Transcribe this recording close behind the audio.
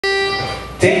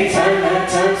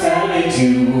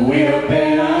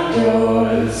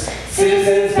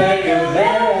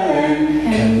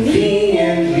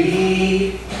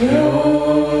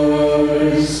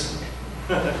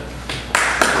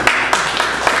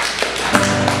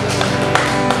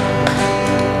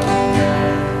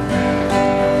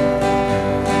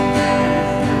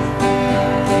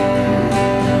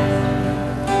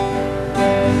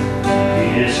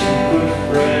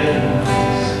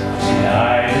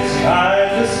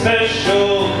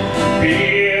special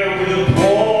beer will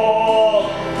pour.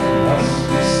 Must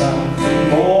be something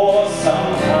more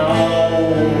somehow.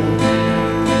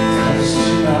 'Cause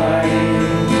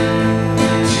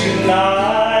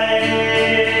tonight,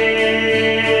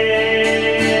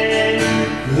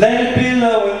 let it be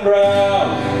low and brown.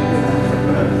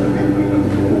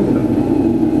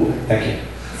 Thank you.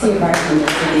 See you, Mark.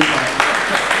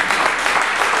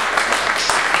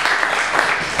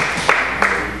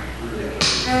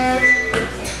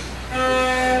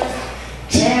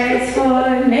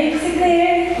 Makes it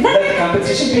clear. Let the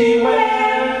competition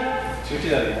beware. Should we do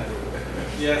that again?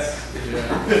 Yes.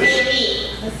 Maybe.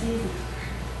 That's easy.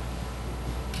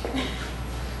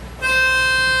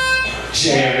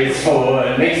 Jerry's Ford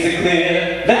makes it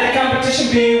clear. Let the competition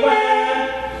beware.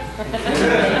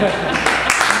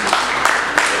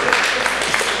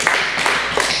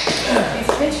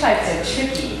 These pitch pipes are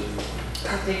tricky. I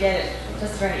have to get it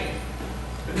just right.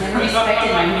 I never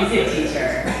expected my music teacher.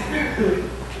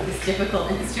 This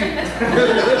difficult instrument.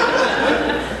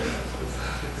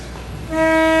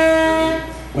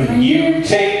 When you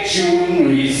take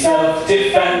jewelry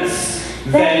self-defense,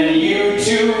 then you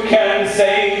too can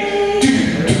say,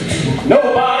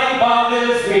 nobody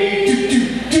bothers me,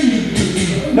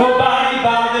 nobody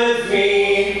bothers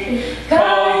me.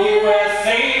 Call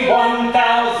USA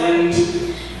 1000.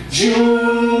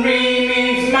 Jewelry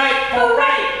means might for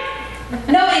right.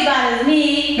 Nobody bothers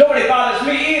me. Nobody bothers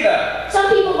me either. Some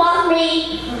people bother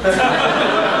me.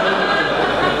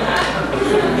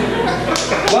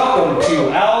 Welcome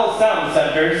to Owl Sound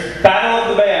Center's Battle of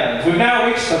the Bands. We've now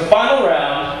reached the final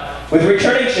round with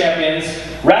returning champions,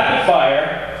 Rapid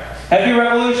Fire, Heavy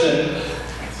Revolution,